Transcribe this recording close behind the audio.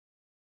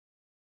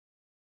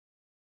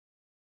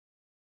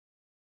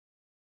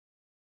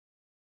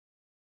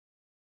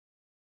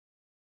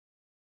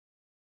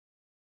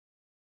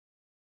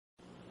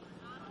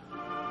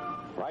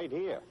right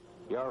here.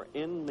 You're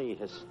in the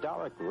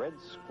historic Red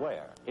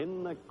Square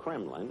in the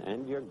Kremlin,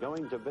 and you're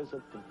going to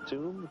visit the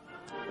tomb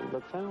of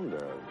the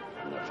founder,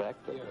 in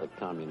effect, of the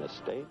communist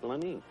state,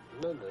 Lenin.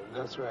 Lenin,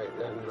 that's right.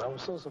 And I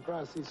was so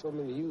surprised to see so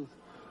many youth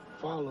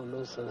following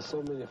us and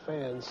so many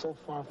fans so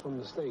far from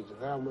the stage.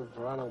 There I'm with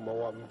Veronica,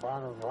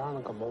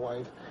 my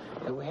wife,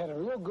 and we had a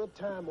real good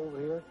time over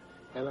here.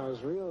 And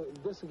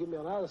this will give me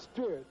a lot of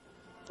spirit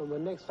for my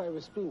next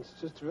favorite speech,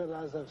 just to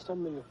realize I have so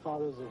many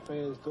followers and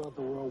fans throughout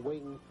the world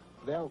waiting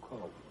for the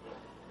outcome.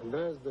 And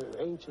there's the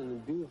ancient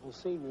and beautiful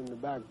scenery in the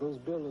back. Those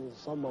buildings,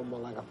 some of them are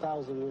like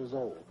 1,000 years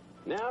old.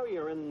 Now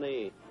you're in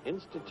the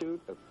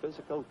Institute of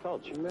Physical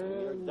Culture.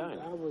 Man,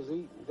 I was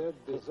eating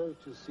that dessert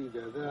you see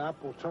there. That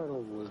apple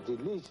turtle was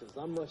delicious.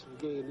 I must have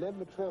gained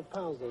 11 or 12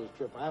 pounds on this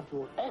trip. I have to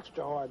work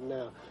extra hard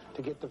now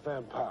to get the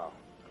vampire.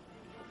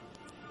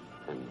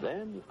 And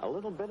then a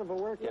little bit of a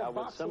workout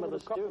with some of the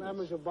students. A couple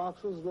amateur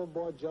boxers, little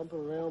boy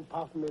jumping around,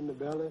 popping him in the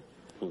belly.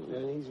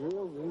 And he's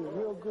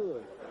real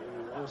good.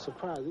 And I was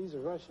surprised. These are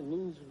Russian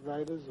news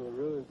writers who are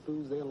real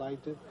enthused. They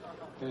liked it.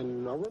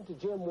 And I went to the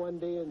gym one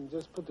day and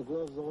just put the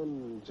gloves on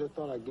and just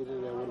thought I'd get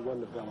in there with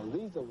one of the fellows.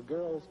 These are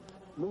girls,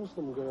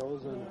 Muslim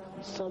girls, and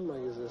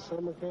is it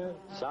Samarkand?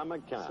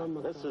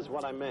 Samarkand. This is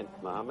what I meant,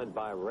 Mohammed,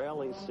 by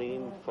rarely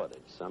seen footage.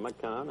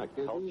 Samarkand, a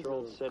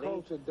cultural city.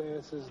 Culture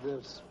dances,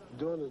 they're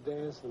doing the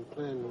dance and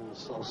playing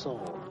a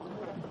song.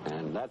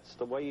 And that's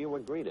the way you were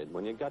greeted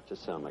when you got to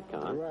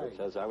Samarkand, which,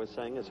 as I was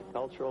saying, is a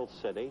cultural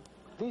city.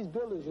 These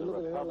buildings you're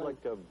looking at, the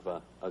Republic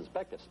of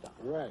Uzbekistan.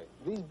 Right.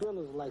 These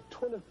buildings are like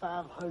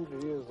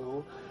 2,500 years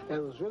old, and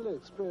it was really an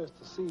experience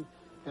to see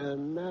and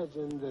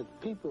imagine that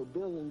people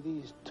building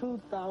these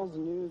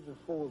 2,000 years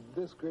before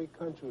this great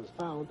country was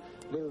found,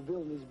 they were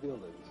building these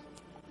buildings.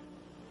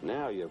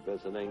 Now you're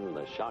visiting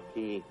the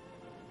Shaki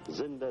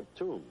Zinda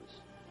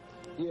tombs.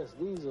 Yes,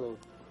 these are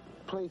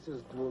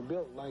places that were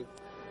built like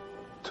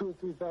 2,000 or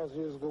 3,000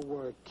 years ago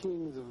where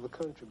kings of the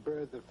country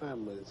buried their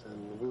families,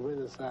 and we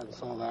went inside and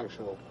saw the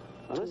actual...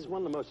 Well, this is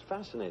one of the most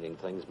fascinating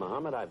things,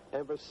 Mohammed, I've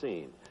ever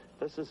seen.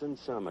 This is in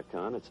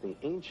Samarkand. It's the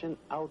ancient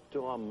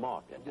outdoor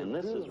market, and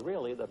this is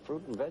really the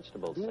fruit and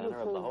vegetable center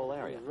of the whole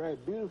area. Right,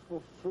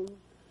 beautiful fruit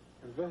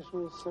and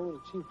vegetables sold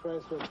at cheap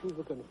price where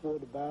people can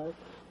afford to buy it.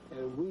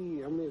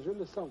 And it's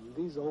really something.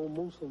 These old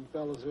Muslim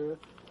fellas here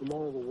from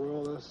all over the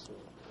world,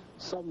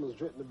 something was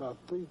written about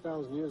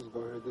 3,000 years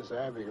ago here. This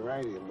Arabic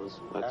writing was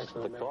actually... That's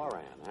the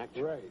Quran,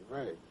 actually.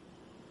 Right.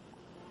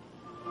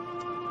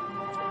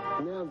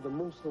 Now the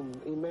Muslim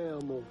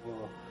imam of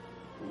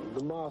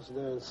the mosque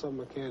there in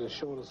Samarkand has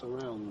showed us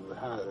around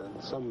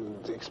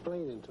someone's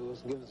explaining to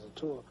us, giving us a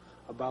tour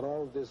about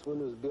all of this,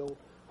 when it was built,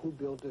 who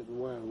built it, and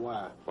where and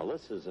why. Well,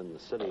 this is in the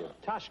city of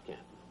Tashkent,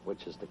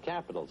 which is the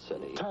capital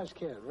city.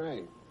 Tashkent,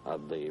 right.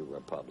 Of the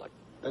Republic.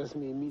 That's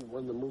me meeting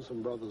one of the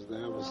Muslim brothers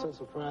there. I was so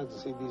surprised to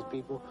see these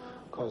people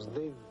because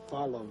they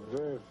follow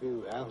very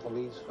few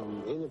athletes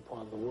from any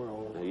part of the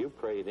world. Now, you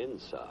prayed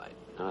inside,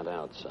 not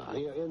outside.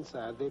 Yeah,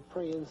 inside. They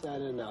pray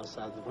inside and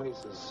outside the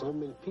places. So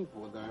many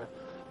people were there,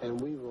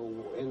 and we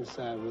were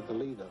inside with the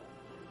leader.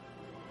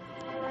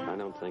 I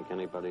don't think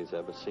anybody's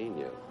ever seen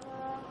you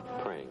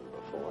praying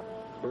before.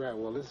 Right,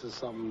 well, this is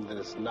something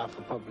that's not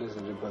for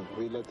publicity, but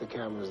we let the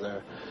cameras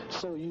there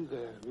so you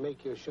can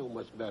make your show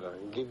much better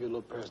and give you a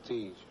little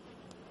prestige.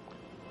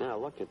 Now,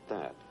 look at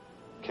that.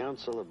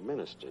 Council of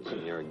Ministers,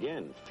 and you're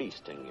again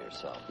feasting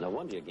yourself. No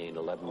wonder you gained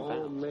 11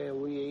 pounds. Oh,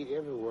 man, we ate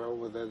everywhere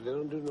over there. They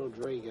don't do no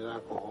drinking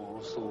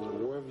alcohol, so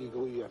wherever you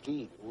go, you have to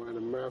eat. Where in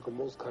America,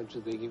 most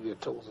countries, they give you a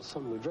toast or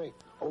something to drink.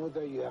 Over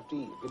there, you have to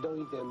eat. If you don't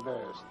eat, they're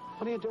embarrassed.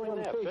 What are you doing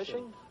there,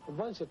 fishing? A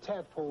bunch of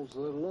tadpoles, a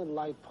little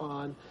light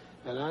pond,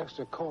 and I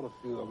actually caught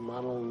a few of them.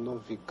 I don't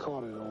know if you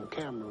caught it on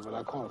camera, but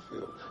I caught a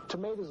few.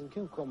 Tomatoes and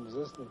cucumbers,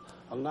 that's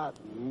a lot,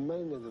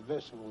 mainly the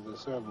vegetables they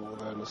serve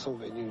over there in the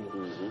Soviet Union.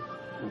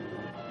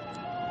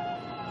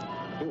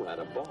 You had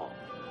a ball.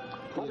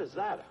 What is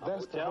that, a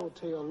That's hotel?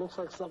 the hotel. Looks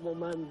like something on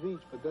Miami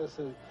Beach, but that's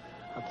in,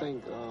 I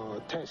think,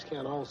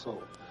 Tashkent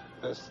also.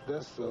 That's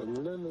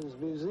Lenin's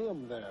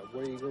museum there,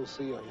 where you go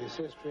see his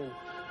history and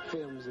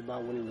films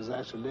about when he was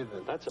actually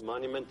living. That's a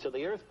monument to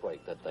the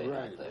earthquake that they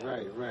had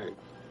there. Right.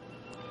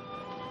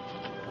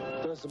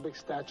 There's a big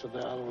statue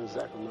there. I don't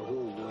exactly know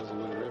who it was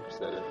and what it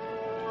represented.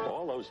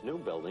 All those new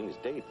buildings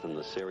date from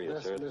the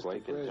serious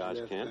earthquake in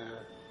Tashkent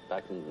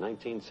back in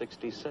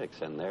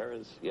 1966. And there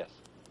is,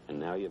 and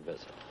now you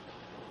visit.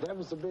 That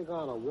was a big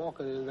honor,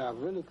 walking in there. I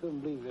really couldn't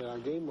believe it. I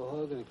gave him a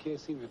hug and a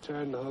kiss. He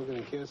returned the hug and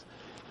a kiss.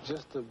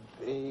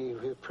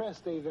 The press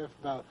stayed there for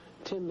about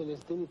 10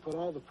 minutes. Then he put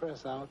all the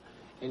press out,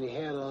 and he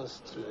had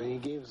us, he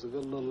gave us a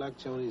good little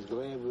lecture, and he's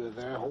glad we were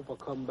there. I hope I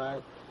come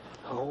back.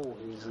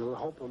 He's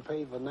hoping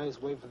pave a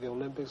nice way for the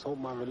Olympics. Hope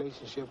my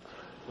relationship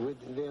with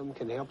them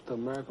can help the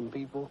American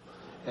people.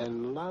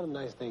 And a lot of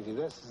nice things.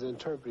 That's his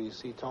interpreter, you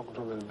see, talking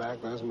to him in the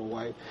back. That's my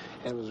wife.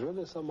 And it was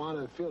really some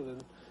honor and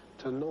feeling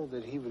to know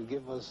that he would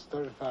give us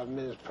 35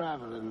 minutes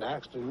private and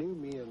actually knew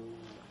me and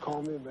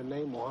called me by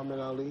name, Muhammad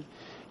Ali,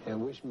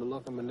 and wished me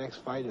luck in my next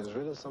fight. It was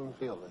really some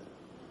feeling.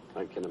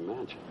 I can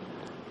imagine.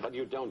 But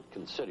you don't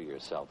consider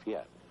yourself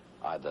yet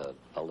either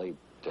the late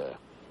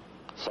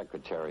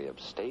Secretary of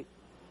State,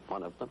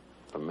 one of them,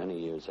 from many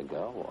years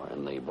ago, or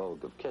in the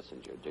vogue of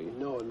Kissinger, do you?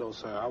 No,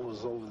 sir. I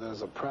was over there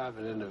as a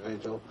private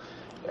individual,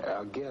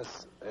 I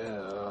guess,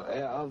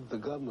 of the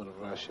government of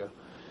Russia.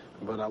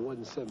 But I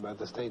wasn't sitting at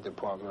the State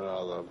Department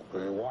or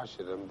in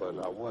Washington, but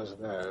I was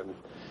there. And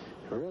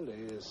really,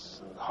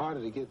 it's harder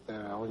to get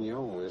there on your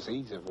own. It's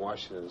easier if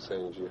Washington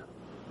sends you.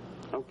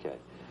 Okay.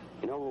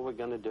 You know what we're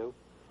going to do?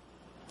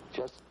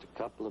 Just a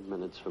couple of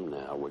minutes from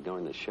now, we're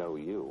going to show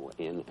you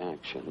in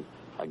action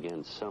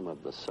against some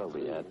of the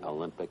Soviet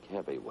Olympic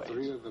heavyweights.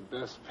 3 of the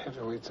best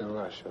heavyweights in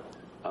Russia.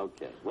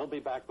 Okay, we'll be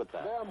back with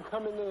that. There I'm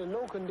coming in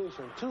no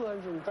condition.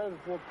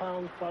 234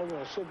 pounds, probably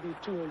I should be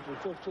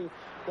 250.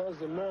 There's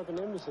the American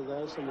embassy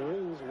there, some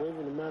Marines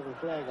waving the American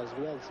flag. I was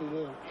glad to see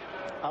them.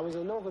 I was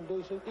in no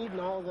condition, eating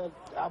all that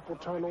apple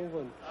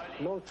turnover and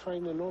no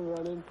training, no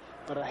running,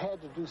 but I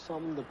had to do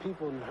something. The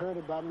people heard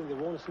about me. They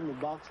want to see me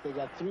box. They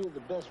got 3 of the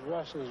best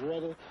Russians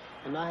ready,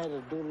 and I had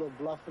to do a little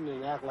bluffing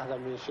and act like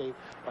I'm in shape,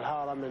 but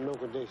how I'm in no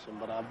condition.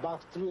 But I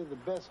boxed 3 of the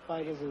best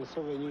fighters in the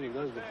Soviet Union.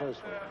 That was the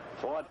first one.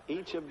 Fought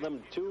each of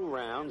them 2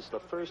 rounds. The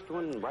first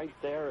one right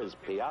there is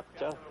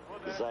Pyotr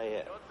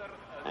Zayev,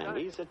 and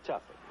he's a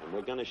toughie. And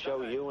we're going to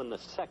show you in the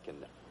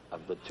second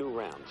of the 2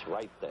 rounds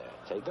right there.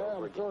 Take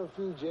over I'm throwing a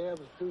few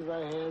jabs, a few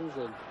right hands,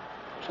 and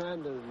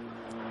trying to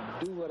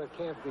do what I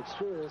can for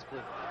experience,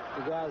 but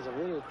the guys are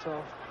really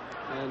tough,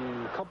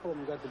 and a couple of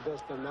them got the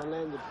best of them. I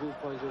landed a few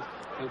punches,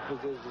 and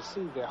as you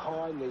see, they're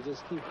hard, and they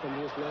just keep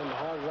coming. Just land the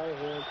hard right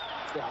hand.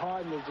 They're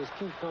hard, and they just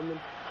keep coming,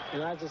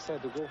 and I just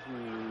had to go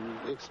from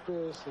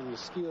experience and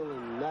skill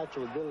and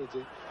natural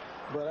ability.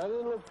 But I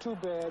didn't look too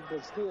bad,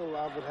 but still,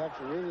 I would have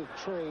to really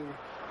train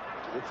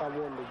if I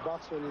wanted to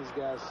box one of these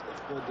guys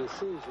for a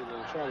decision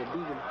and try to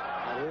beat them.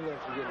 I don't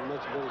have to get in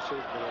much better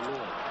shape than I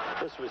know.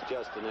 This was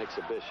just an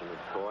exhibition,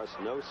 of course,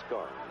 no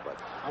scoring, but...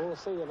 I want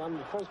to say that I'm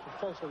the first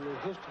professional in the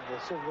history of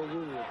the Soviet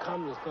Union, a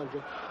communist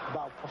country,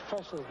 about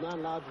professionals not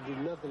allowed to do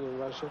nothing in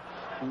Russia.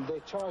 And they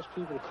charge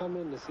people to come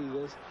in to see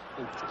this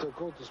and to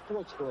go to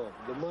sports club,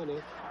 the money.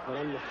 But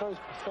I'm the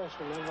first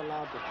professional ever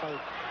allowed to fight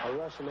a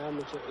Russian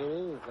amateur in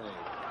anything.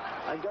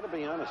 I've got to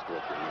be honest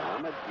with you,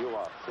 Mohammed. You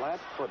are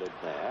flat-footed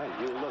there.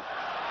 You look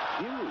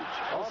huge,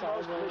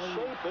 almost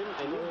misshapen,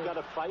 and you've got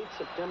to fight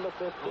September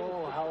 15th.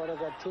 Oh, Howard, I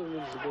got 10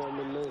 weeks ago. I'm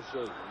in no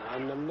shape.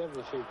 I'm never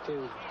in shape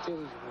 10 weeks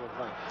before a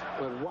fight.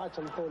 But watch,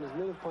 I'm throwing as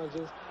many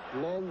punches,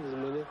 landing as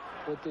many,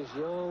 with this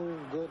young,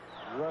 good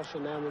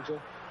Russian amateur.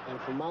 And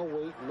for my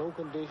weight, no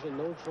condition,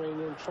 no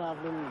training,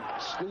 traveling,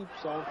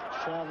 sleeps off,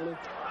 traveling,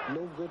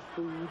 no good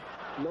food,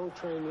 no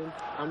training.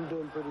 I'm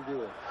doing pretty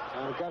good.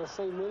 I've got to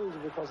save millions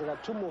because I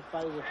got 2 more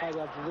fighters to fight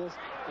after this,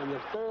 and the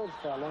third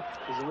fella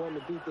is the one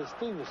that beat this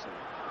Stevenson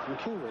from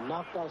Cuba,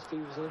 knocked out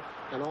Stevenson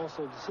and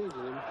also decision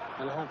him,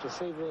 and I have to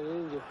save a little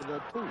India for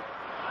that too.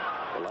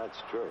 Well,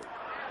 that's true.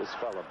 This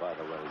fella, by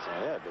the way,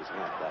 Zayev, is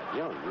not that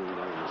young. You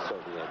know, in the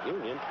Soviet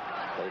Union,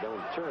 they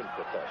don't turn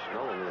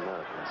professional in the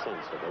American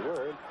sense of the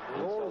word,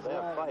 and so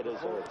their fighters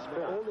are experienced.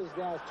 The oldest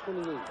guy is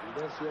 28, and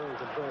that's young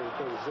compared to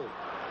 36.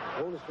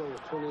 The oldest one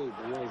was 28,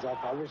 the ones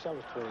I wish I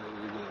was 28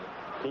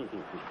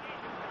 again.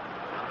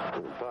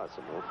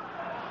 Impossible.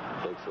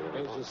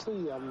 As you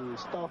see, I'm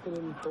stalking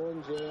him,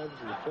 throwing jabs,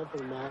 and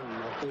flipping him out,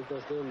 and I think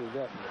that's the end of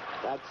that one.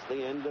 That's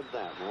the end of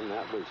that one.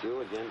 That was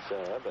you against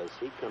Zayev as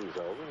he comes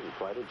over in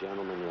quite a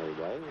gentlemanly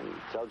way and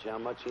tells you how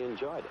much he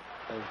enjoyed it.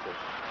 Thank you.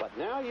 But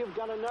now you've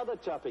got another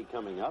toughie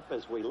coming up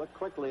as we look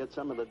quickly at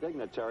some of the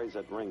dignitaries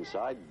at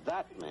ringside.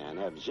 That man,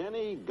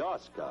 Yevgeny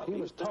Gorstkov. He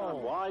was He's been tall.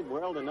 on Wide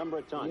World a number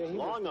of times. Yeah,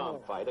 Long arm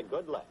tall. fighter,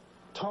 good leg.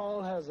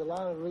 Tall, has a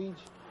lot of reach,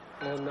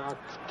 and I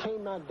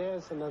came out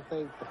dancing, I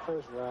think, the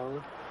first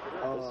round.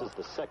 This is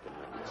the second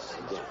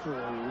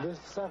round. This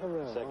second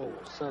round.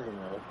 Second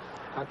round.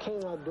 I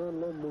came out doing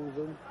no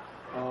moving,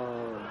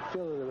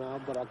 feeling him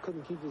out, but I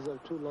couldn't keep this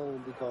up too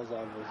long because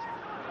I was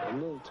a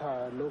little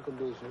tired, no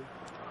condition.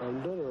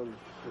 I'm doing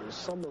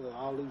some of the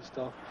Ali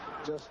stuff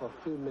just for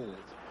a few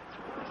minutes,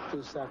 a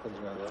few seconds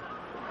rather.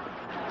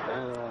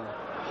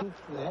 And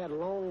he had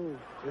long,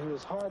 he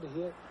was hard to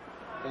hit,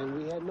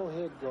 and we had no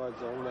head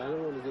guards on. I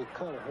didn't want to get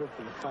cut or hurt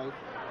for the fight.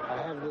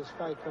 I have this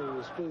fight coming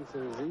with Spinks,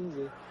 and it's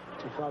easy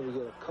to probably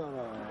get a cut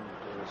or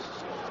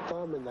a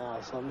thumb in the eye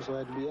or something, so I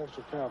had to be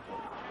extra careful.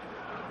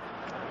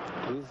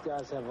 These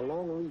guys have a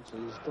long reach,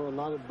 and he's throwing a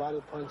lot of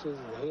body punches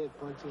and head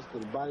punches to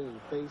the body and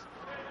the face.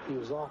 He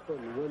was awkward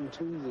and wasn't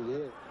too easy to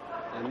hit,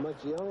 and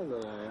much younger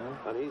than I am.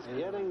 But he's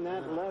getting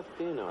that left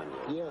in on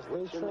you. Yes,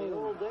 which in the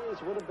old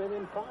days would have been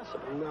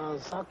impossible. No,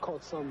 I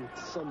caught some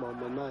of them,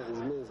 but not as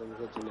many as I'm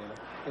catching now.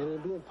 And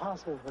it'd be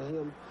impossible for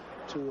him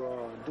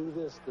to do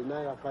this the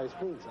night I fight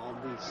Spinks. I'll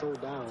be so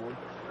down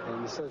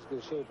and in such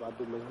good shape I'll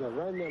do much better.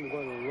 Right now I'm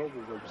going on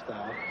rope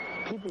style.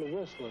 People are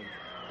whistling.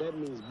 That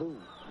means boo.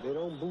 They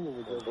don't boo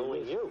with the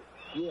booing you.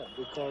 Yeah,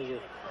 because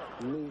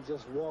of me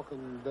just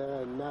walking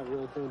there and not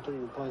really throwing too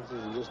many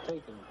punches and just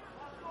taking them.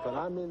 But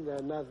I'm in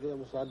there, not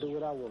them, so I do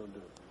what I want to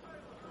do.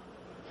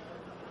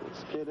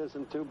 This kid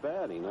isn't too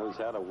bad. He knows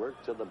how to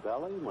work to the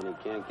belly when he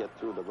can't get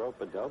through the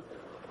rope-a-dope.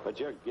 But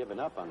you're giving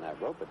up on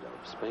that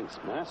rope-a-dope. Spinks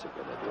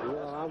massacred it.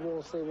 Well, I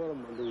won't say what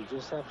I'm going to do.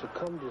 Just have to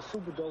come to the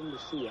Superdome to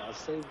see. I'll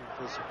save it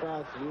for a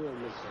surprise for you and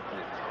Mrs.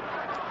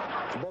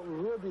 Spinks. But we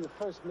will be the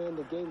first man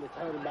to gain the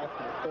title back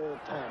for the third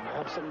time. I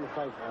have something to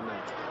fight for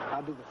now.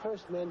 I'll be the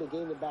first man to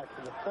gain it back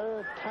for the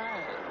third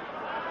time.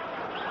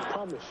 I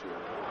promise you.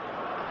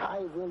 I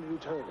will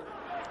return it.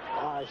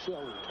 Or I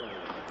shall return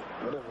it.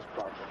 Whatever's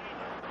proper.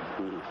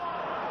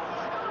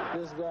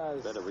 This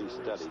guy's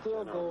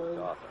still going.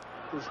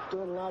 He's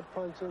doing a lot of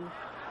punching.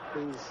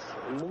 He's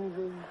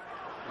moving.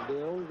 They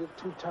don't get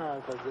too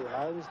tired because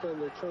I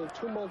understand they trained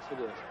 2 months for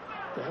this.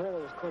 The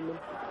hurdle was coming,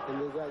 and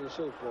they got in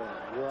shape for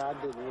it. Well, I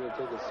didn't really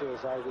take it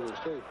serious. I get in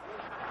shape.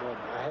 But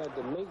I had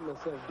to make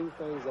myself do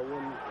things I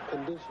wasn't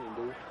conditioned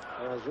to do.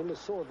 And I was really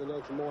sore the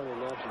next morning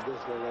after this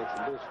little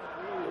exhibition.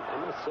 I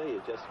must say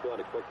you just scored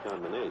a quick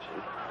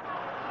combination.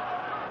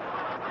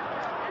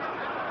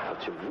 But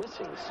you're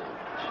missing so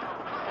much.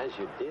 As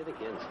you did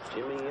against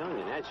Jimmy Young,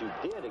 and as you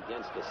did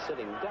against a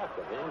sitting duck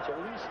of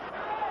Angel's.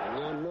 And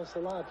I miss a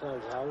lot of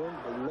times, Howard.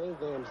 But the main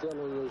thing, I'm still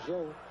on your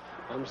show.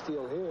 I'm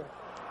still here.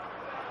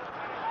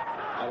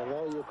 Out of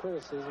all your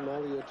criticism,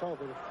 all of your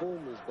talking,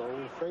 Fulmer's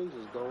gone,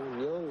 Frazier's gone,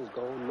 Young is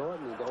gone,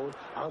 Norton is gone.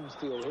 I'm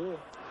still here.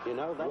 You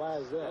know, why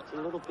is that? That's a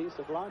little piece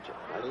of logic.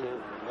 Ain't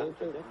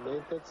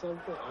that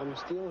something? I'm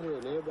still here,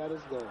 and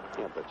everybody's gone.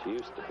 Yeah, but you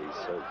used to be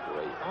so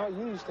great. I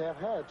used to have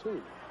hair,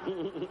 too.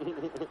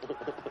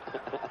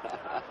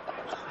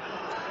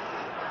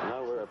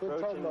 Now we're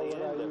approaching the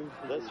end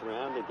of this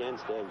round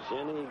against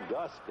Yevgeny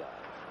Gorstkov.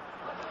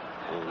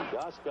 And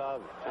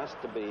Gorstkov has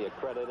to be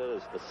accredited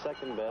as the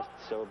second best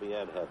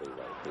Soviet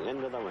heavyweight. The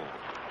end of the round.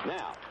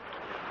 Now,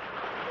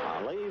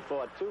 Ali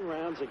for 2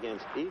 rounds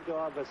against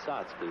Igor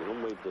Vysotsky,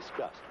 whom we've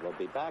discussed. We'll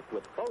be back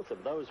with both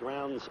of those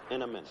rounds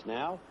in a minute.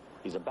 Now,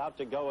 he's about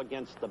to go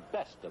against the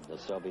best of the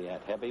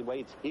Soviet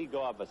heavyweights,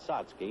 Igor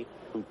Vysotsky,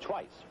 who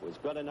twice was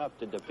good enough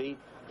to defeat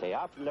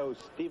Teofilo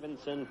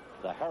Stevenson,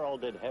 the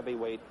heralded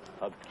heavyweight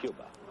of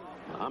Cuba.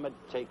 Muhammad,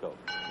 take over.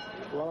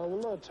 Well, I'm a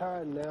little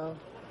tired now.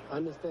 I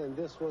understand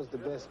this was the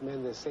best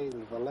man that saved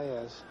him for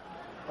last.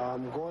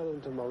 I'm going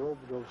into my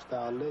rope-a-dope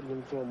style, letting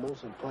him throw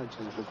most of the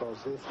punches because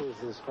this is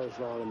his first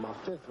round and my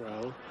 5th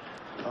round.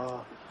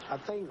 I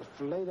think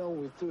later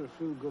on we threw a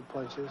few good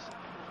punches,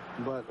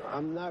 but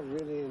I'm not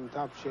really in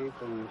top shape,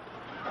 and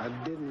I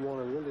didn't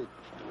want to really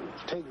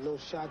take no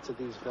shots at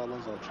these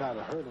fellas or try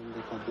to hurt them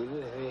because they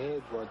didn't have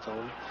head guards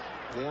on.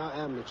 They are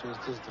amateurs.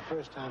 This is the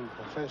first time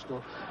a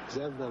professional has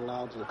ever been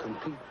allowed to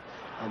compete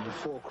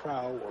before a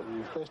crowd,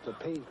 especially a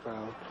paid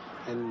crowd,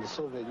 in the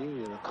Soviet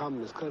Union, a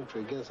communist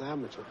country, against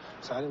amateur.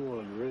 So I didn't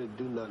want to really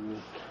do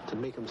nothing to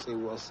make him say,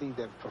 well, see,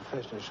 that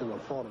professional shouldn't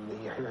have fought him.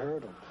 He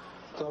hurt him.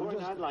 So the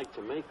point I'd like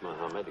to make,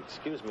 Muhammad,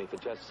 excuse me for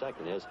just a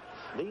second, is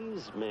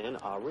these men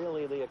are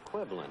really the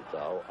equivalent,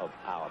 though, of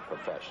our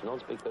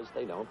professionals because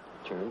they don't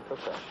turn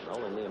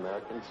professional in the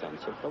American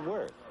sense of the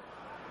word.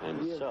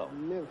 And yeah, so...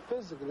 men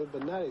physically,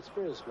 but not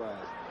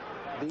experience-wise.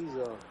 These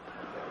are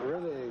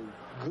really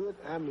good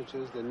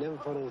amateurs that never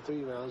fought over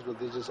 3 rounds, but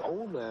they're just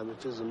older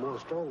amateurs and more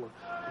stronger,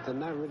 but they're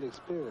not really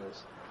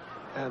experienced.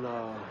 And,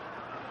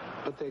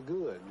 but they're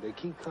good. They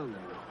keep coming.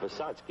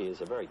 Vysotsky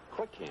is a very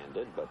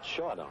quick-handed but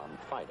short-armed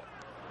fighter.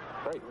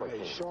 Very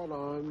quick-handed. Right, short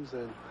arms,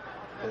 and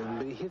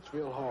he hits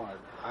real hard.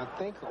 I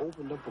think I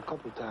opened up a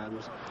couple of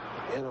times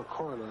in a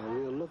corner.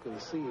 We were looking to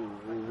see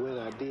when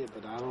I did,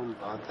 but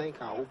I think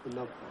I opened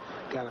up,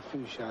 got a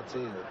few shots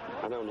in.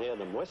 I don't hear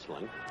them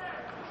whistling.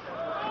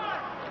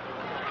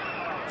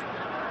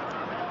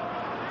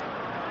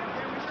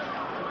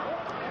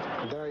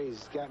 There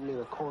he's got me in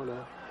a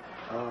corner.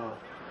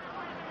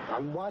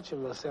 I'm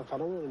watching myself. I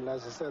don't want to,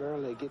 as I said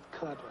earlier, get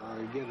cut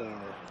or get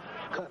a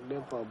cut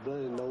lip or a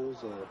bloody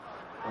nose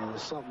or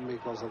something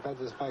because I got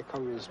this fight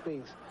coming in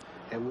Spinks,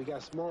 and we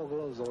got small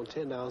gloves on,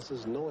 10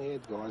 ounces, no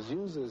head guards.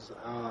 Usually,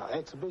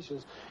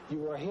 exhibitions, you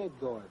wear a head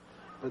guard,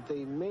 but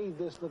they made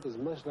this look as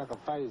much like a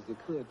fight as they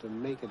could to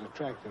make it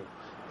attractive.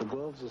 The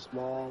gloves are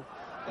small,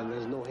 and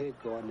there's no head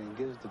guard, and it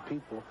gives the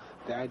people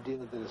the idea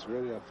that it's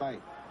really a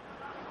fight.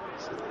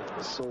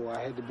 So I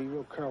had to be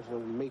real careful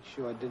and make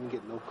sure I didn't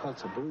get no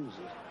cuts or bruises.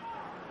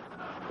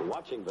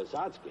 Watching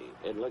Vysotsky,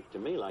 it looked to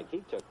me like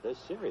he took this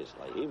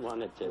seriously. He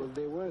wanted to... Well,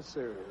 they were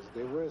serious.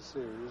 They were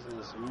serious, and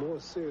it's more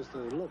serious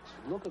than it looks.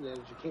 Looking at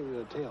it, you can't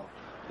really tell.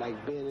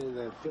 Like being in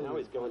that film. Now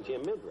he's going to your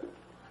midriff.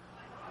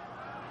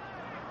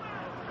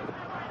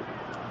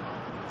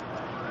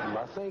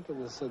 I think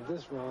in this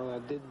round, I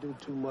didn't do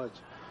too much.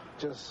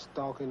 Just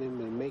stalking him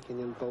and making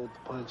him throw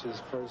the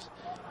punches first.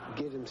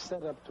 Get him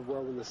set up to where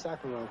when the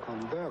second round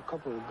comes, there are a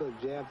couple of good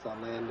jabs I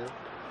landed.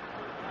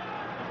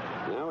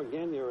 Now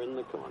again, you're in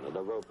the corner,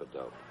 the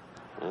rope-a-dope.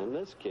 And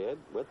this kid,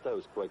 with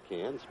those quick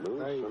hands,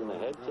 moves from the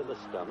head to the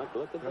stomach.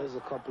 Look at There's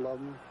this. a couple of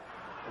them.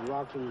 I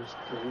rocked him.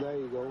 There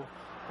you go.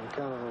 I'm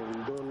kind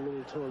of doing a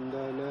little to him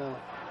there now.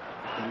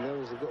 And there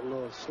was a good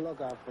little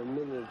slug out for a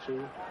minute or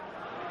two.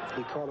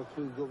 He caught a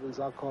few good ones.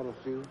 I caught a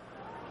few.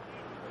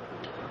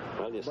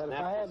 Well, but if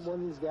I had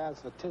one of these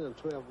guys for 10 or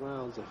 12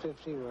 rounds or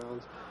 15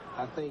 rounds,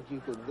 I think you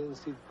could then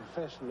see the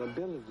professional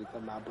ability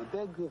come out. But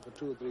they're good for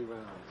 2 or 3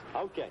 rounds.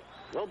 Okay,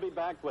 we'll be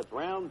back with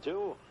round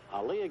 2,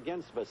 Ali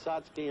against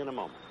Vysotsky in a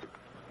moment.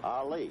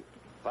 Ali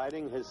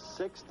fighting his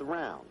 6th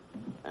round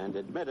and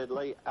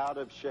admittedly out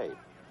of shape.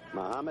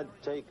 Muhammad,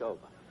 take over.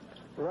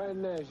 Right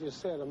now, as you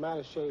said, I'm out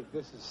of shape.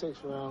 This is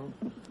 6th round.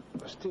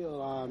 But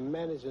still, I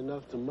manage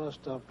enough to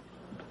muster up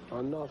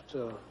enough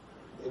to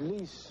at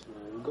least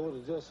go the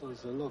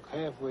distance and look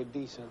halfway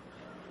decent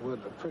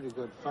with a pretty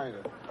good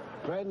fighter.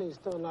 Right now, he's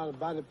throwing a lot of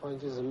body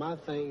punches, and my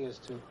thing is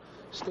to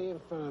stay in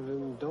front of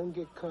him, don't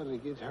get cut or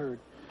get hurt.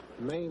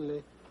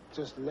 Mainly,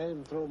 just let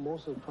him throw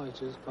most of the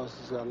punches because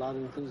he's got a lot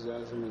of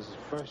enthusiasm. He's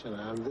fresh in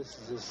him. This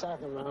is his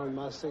 2nd round,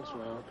 my 6th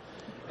round.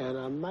 And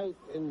I might,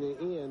 in the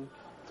end,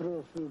 throw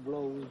a few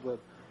blows, but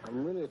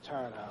I'm really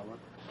tired, Howard.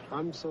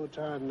 I'm so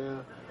tired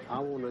now, I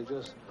want to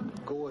just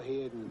go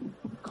ahead and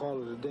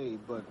call it a day.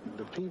 But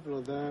the people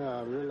are there.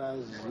 I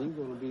realize you're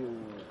going to be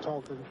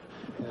talking,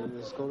 and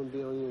it's going to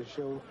be on your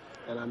show,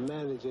 and I'm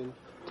managing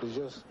to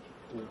just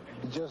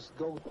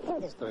go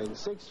this thing.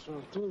 6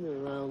 or 3 minute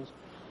rounds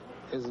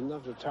is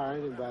enough to tire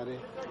anybody,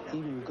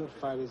 even good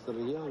fighters that are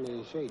young and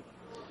in shape.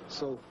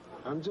 So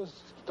I'm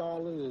just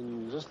stalling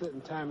and just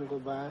letting time go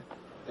by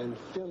and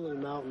filling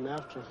them out, and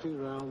after a few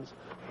rounds,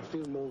 a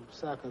few more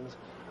seconds,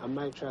 I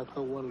might try to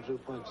throw 1 or 2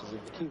 punches. If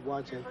you keep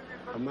watching,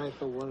 I might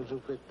throw 1 or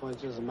 2 quick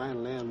punches. I might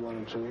land 1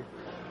 or 2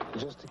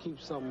 just to keep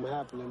something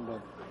happening,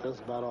 but that's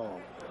about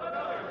all.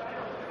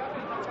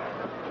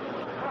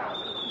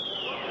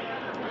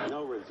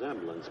 No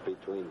resemblance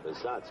between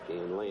Vysotsky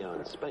and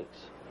Leon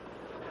Spinks.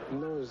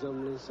 No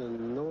resemblance,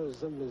 and no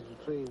resemblance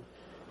between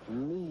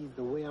me,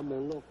 the way I'm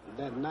going to look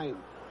that night,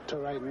 to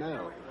right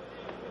now.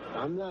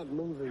 I'm not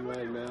moving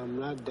right now. I'm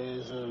not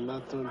dancing. I'm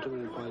not throwing too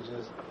many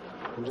punches.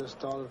 I'm just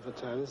stalling for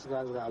time. This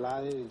guy's got a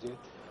lot of energy.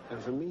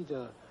 And for me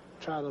to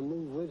try to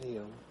move with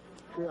him,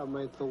 here I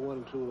might throw 1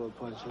 or 2 little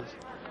punches.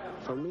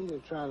 For me to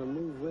try to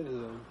move with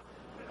him,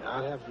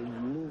 I'd have to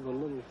move a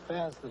little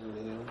faster than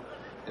him,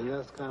 and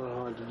that's kind of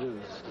hard to do.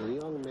 He's a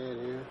young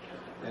man here,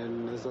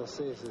 and as I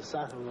say, it's his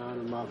 2nd round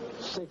and my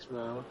 6th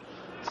round,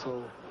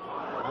 so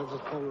I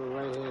just come with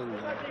right hand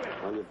now.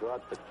 Well, you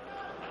brought the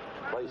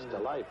place to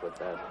life with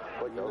that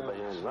quick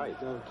overhand right.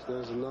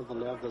 There's another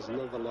left. There's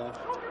another left.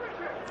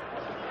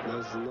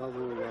 There's another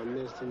one I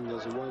missed him.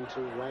 There's 1,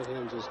 2. Right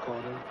hand just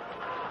caught him.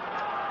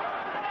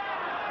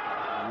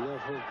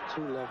 Left hook,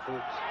 2 left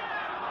hooks.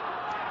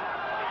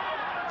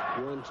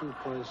 1, 2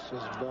 punch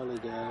just belly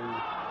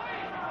down.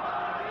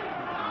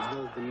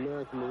 There's the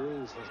American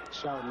Marines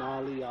shouting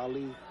Ali,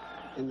 Ali.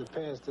 In the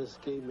past, this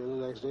gave me a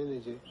little extra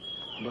energy,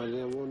 but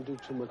they won't do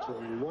too much.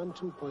 1,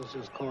 2 punch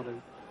just caught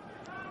him.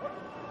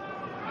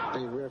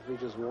 The referee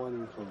just warned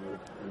him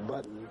from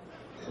button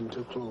and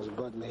too close,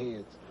 button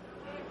heads.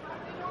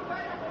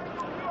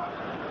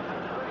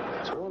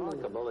 It's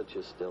remarkable that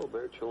you're still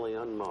virtually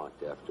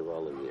unmarked after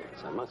all the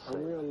years, I must say.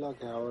 I'm real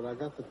lucky,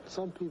 Howard.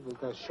 Some people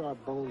got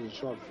sharp bones and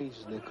sharp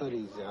features, and they cut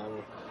easy.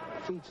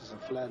 Features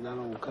are flat, and I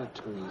don't cut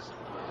too easy.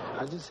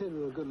 I just hit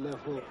with a good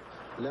left hook,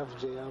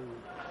 left jab.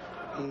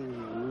 He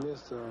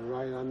missed the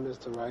right, I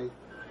missed the right.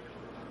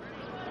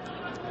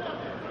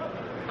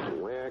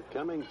 We're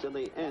coming to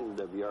the end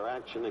of your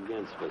action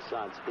against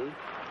Vysotsky.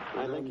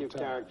 I think you've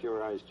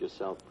characterized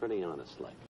yourself pretty honestly.